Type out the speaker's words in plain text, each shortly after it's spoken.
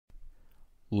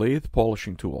Lathe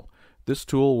Polishing Tool. This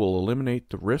tool will eliminate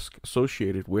the risk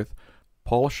associated with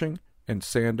polishing and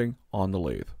sanding on the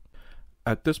lathe.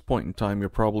 At this point in time, you're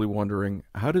probably wondering,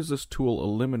 how does this tool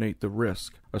eliminate the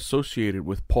risk associated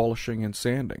with polishing and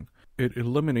sanding? It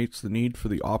eliminates the need for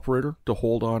the operator to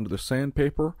hold on to the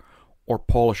sandpaper or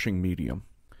polishing medium.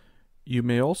 You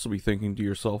may also be thinking to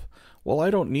yourself, well,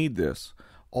 I don't need this.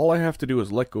 All I have to do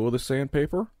is let go of the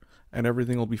sandpaper and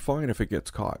everything will be fine if it gets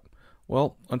caught.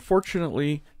 Well,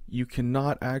 unfortunately, you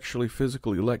cannot actually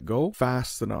physically let go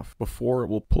fast enough before it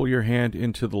will pull your hand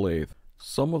into the lathe.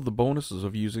 Some of the bonuses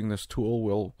of using this tool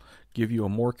will give you a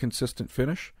more consistent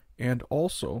finish and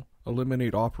also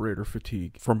eliminate operator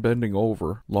fatigue from bending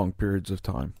over long periods of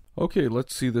time. Okay,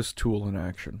 let's see this tool in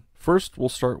action. First, we'll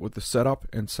start with the setup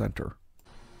and center.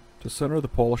 To center the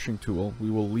polishing tool, we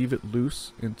will leave it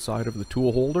loose inside of the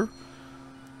tool holder,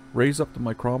 raise up the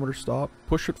micrometer stop,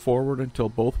 push it forward until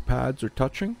both pads are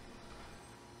touching,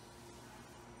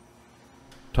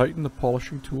 tighten the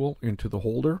polishing tool into the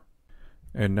holder,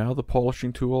 and now the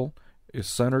polishing tool is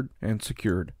centered and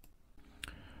secured.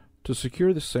 To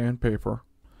secure the sandpaper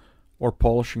or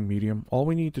polishing medium, all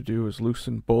we need to do is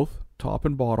loosen both top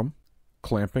and bottom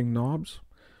clamping knobs,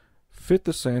 fit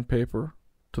the sandpaper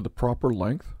to the proper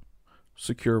length,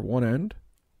 secure one end,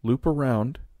 loop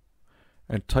around,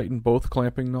 and tighten both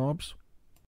clamping knobs.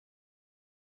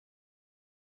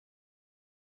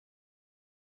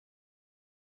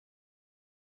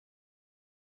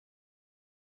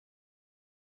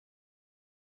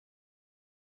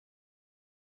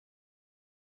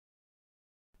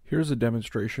 Here's a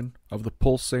demonstration of the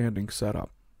pull sanding setup.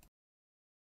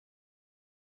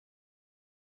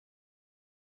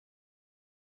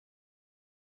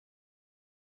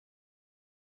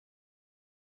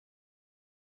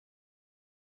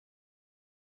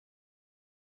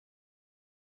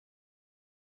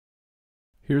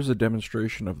 Here's a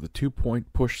demonstration of the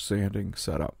 2-point push sanding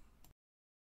setup.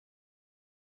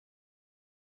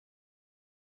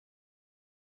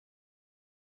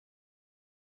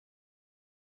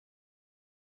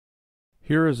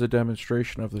 Here is a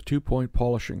demonstration of the 2-point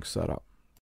polishing setup.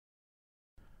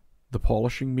 The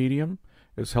polishing medium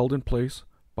is held in place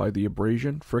by the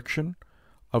abrasion friction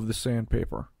of the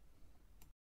sandpaper.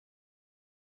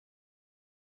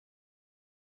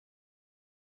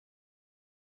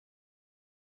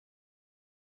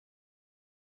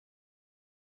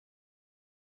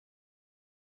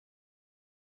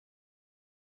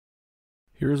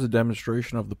 Here is a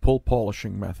demonstration of the pull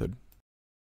polishing method.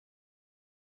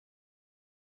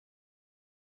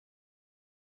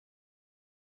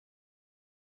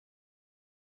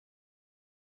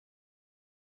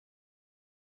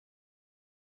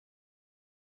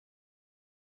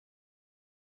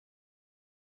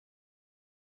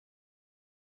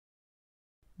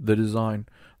 The design.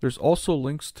 There's also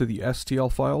links to the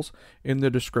STL files in the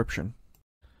description.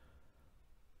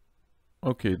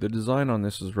 Okay, the design on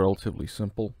this is relatively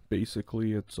simple.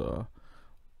 Basically, it's a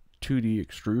 2D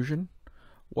extrusion.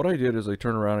 What I did is I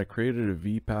turned around, I created a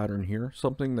V pattern here,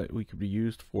 something that we could be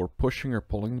used for pushing or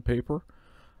pulling the paper.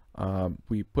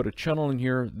 We put a channel in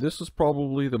here. This is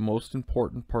probably the most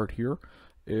important part here,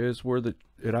 is where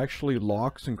it actually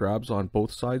locks and grabs on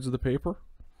both sides of the paper.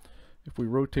 If we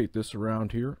rotate this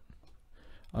around here,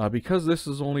 because this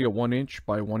is only a 1 inch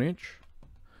by 1 inch,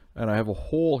 and I have a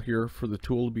hole here for the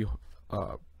tool to be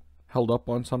held up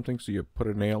on something, so you put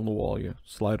a nail in the wall, you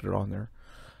slide it on there.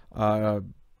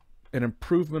 An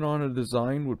improvement on a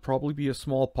design would probably be a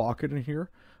small pocket in here,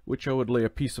 which I would lay a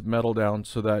piece of metal down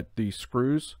so that the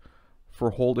screws for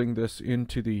holding this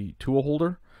into the tool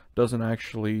holder doesn't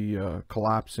actually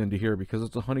collapse into here, because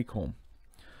it's a honeycomb.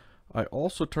 I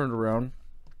also turned around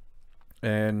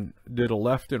and did a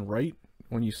left and right.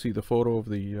 When you see the photo of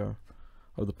the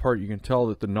part, you can tell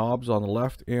that the knob's on the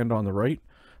left and on the right.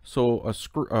 So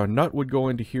a nut would go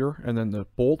into here, and then the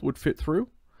bolt would fit through.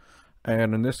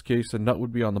 And in this case, the nut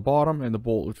would be on the bottom, and the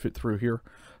bolt would fit through here,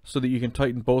 so that you can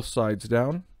tighten both sides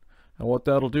down. And what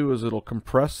that'll do is it'll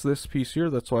compress this piece here.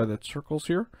 That's why that circle's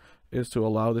here, is to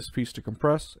allow this piece to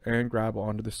compress and grab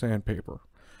onto the sandpaper.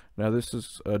 Now this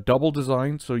is a double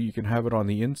design, so you can have it on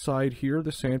the inside here,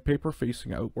 the sandpaper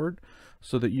facing outward,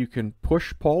 so that you can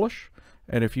push polish.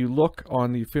 And if you look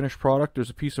on the finished product, there's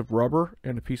a piece of rubber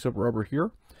and a piece of rubber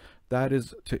here. That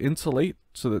is to insulate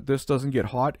so that this doesn't get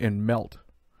hot and melt.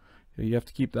 You have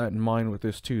to keep that in mind with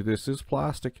this too. This is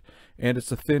plastic, and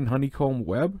it's a thin honeycomb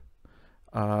web.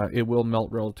 It will melt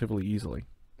relatively easily.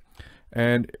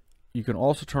 And you can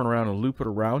also turn around and loop it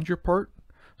around your part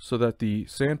so that the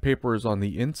sandpaper is on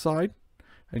the inside,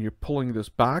 and you're pulling this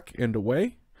back and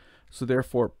away, so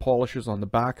therefore it polishes on the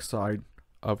back side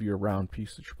of your round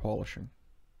piece that you're polishing.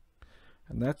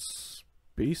 And that's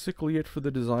basically it for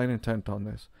the design intent on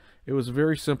this. It was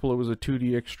very simple. It was a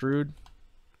 2D extrude.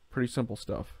 Pretty simple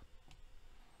stuff.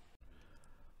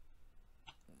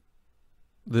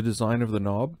 The design of the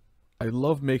knob. I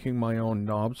love making my own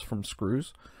knobs from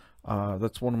screws.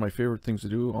 That's one of my favorite things to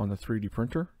do on the 3D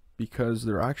printer because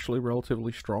they're actually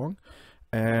relatively strong,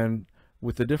 and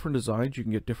with the different designs you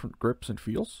can get different grips and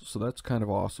feels, so that's kind of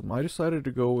awesome. I decided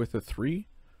to go with a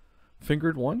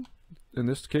 3-fingered one in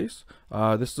this case.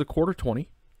 This is a 1/4-20,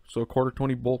 so a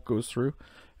 1/4-20 bolt goes through.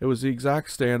 It was the exact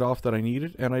standoff that I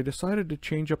needed, and I decided to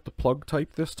change up the plug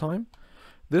type this time.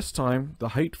 This time the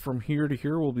height from here to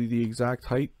here will be the exact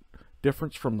height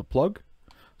difference from the plug.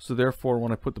 So therefore,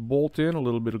 when I put the bolt in, a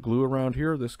little bit of glue around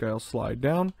here, this guy will slide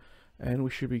down and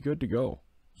we should be good to go.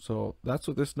 So that's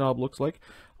what this knob looks like.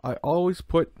 I always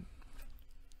put,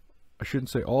 I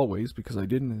shouldn't say always because I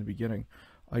didn't in the beginning,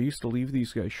 I used to leave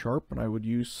these guys sharp and I would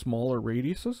use smaller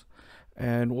radiuses.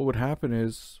 And what would happen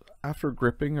is after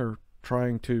gripping or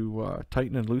trying to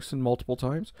tighten and loosen multiple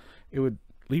times, it would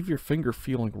leave your finger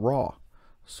feeling raw.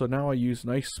 So now I use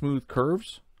nice smooth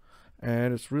curves,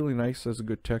 and it's really nice, has a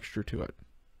good texture to it.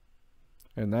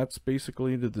 And that's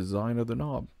basically the design of the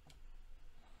knob.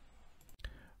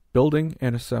 Building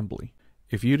and assembly.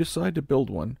 If you decide to build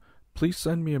one, please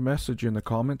send me a message in the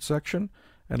comment section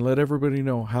and let everybody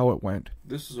know how it went.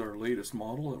 This is our latest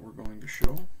model that we're going to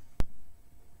show.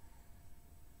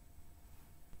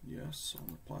 Yes, on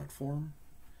the platform.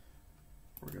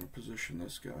 We're going to position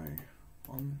this guy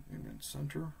on in its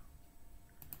center.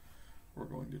 We're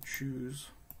going to choose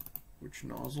which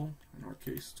nozzle. In our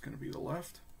case, it's going to be the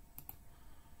left.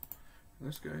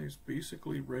 This guy is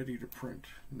basically ready to print.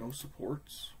 No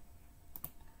supports.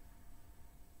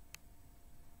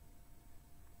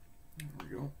 There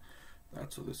we go.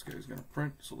 That's how this guy's going to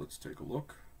print. So let's take a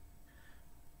look.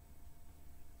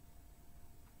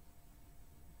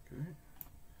 Okay.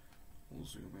 We'll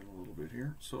zoom in a little bit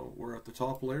here. So we're at the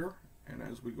top layer, and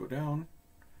as we go down,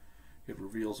 it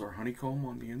reveals our honeycomb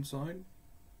on the inside.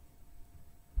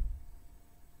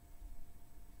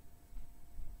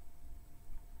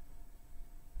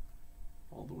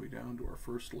 All the way down to our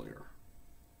first layer.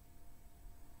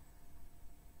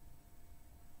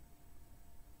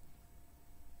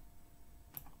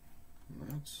 And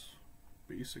that's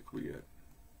basically it.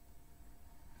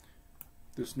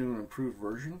 This new and improved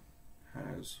version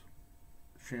has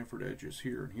chamfered edges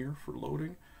here and here for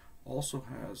loading. Also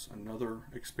has another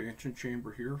expansion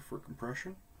chamber here for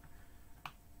compression,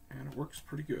 and it works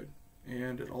pretty good.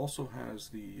 And it also has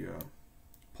the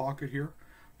pocket here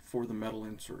for the metal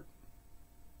insert.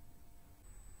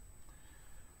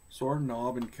 So our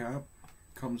knob and cap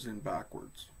comes in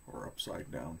backwards or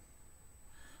upside down.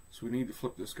 So we need to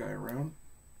flip this guy around.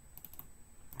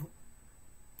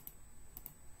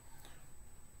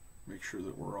 Make sure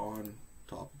that we're on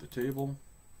top of the table.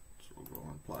 So we'll go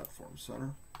on platform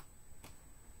center.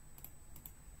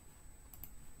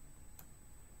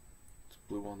 It's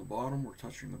blue on the bottom. We're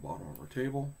touching the bottom of our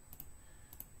table.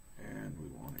 And we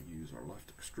want to use our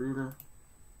left extruder.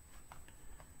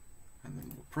 And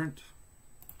then we'll print.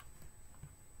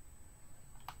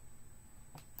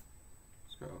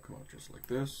 That'll come out just like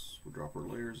this. We'll drop our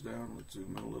layers down. Let's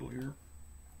zoom in a little here.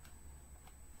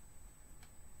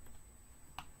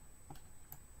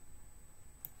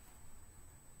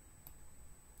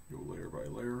 Go layer by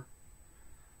layer.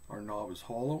 Our knob is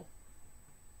hollow.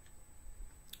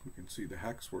 We can see the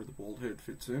hex where the bolt head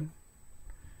fits in.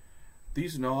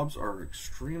 These knobs are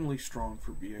extremely strong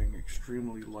for being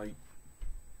extremely light.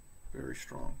 Very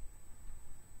strong.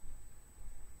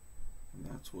 And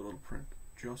that's what it'll print.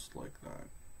 Just like that.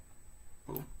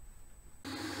 Boom.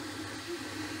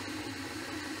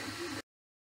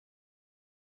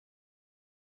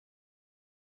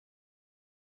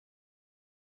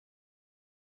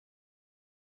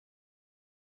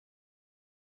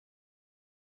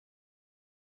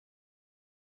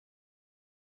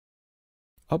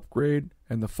 Upgrade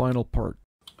and the final part.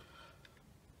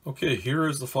 Okay, here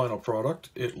is the final product.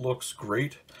 It looks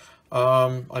great.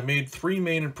 I made 3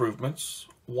 main improvements.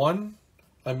 One,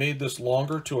 I made this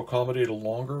longer to accommodate a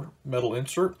longer metal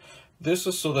insert. This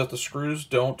is so that the screws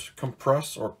don't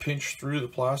compress or pinch through the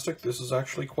plastic. This is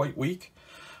actually quite weak.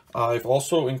 I've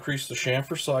also increased the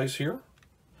chamfer size here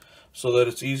so that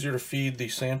it's easier to feed the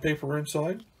sandpaper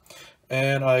inside.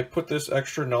 And I put this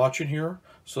extra notch in here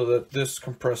so that this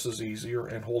compresses easier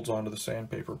and holds onto the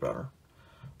sandpaper better.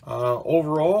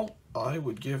 Overall, I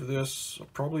would give this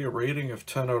probably a rating of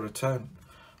 10 out of 10.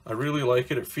 I really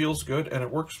like it. It feels good and it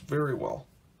works very well.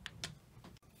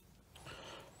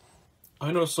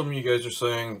 I know some of you guys are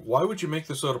saying, why would you make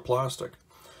this out of plastic?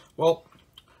 Well,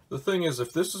 The thing is,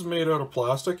 if this is made out of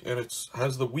plastic and it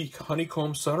has the weak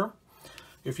honeycomb center,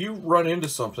 if you run into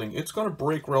something, it's going to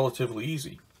break relatively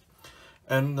easy.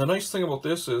 And the nice thing about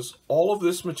this is all of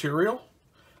this material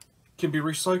can be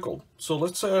recycled. So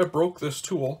let's say I broke this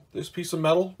tool, this piece of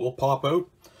metal will pop out,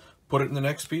 put it in the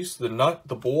next piece, the nut,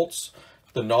 the bolts,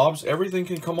 the knobs, everything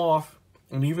can come off,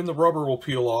 and even the rubber will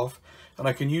peel off, and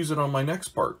I can use it on my next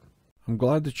part. I'm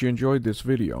glad that you enjoyed this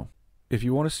video. If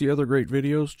you want to see other great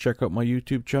videos, check out my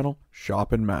YouTube channel,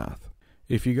 Shop and Math.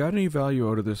 If you got any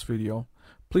value out of this video,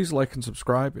 please like and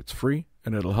subscribe. It's free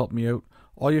and it'll help me out.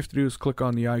 All you have to do is click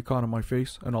on the icon on my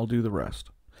face and I'll do the rest.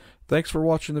 Thanks for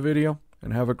watching the video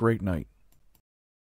and have a great night.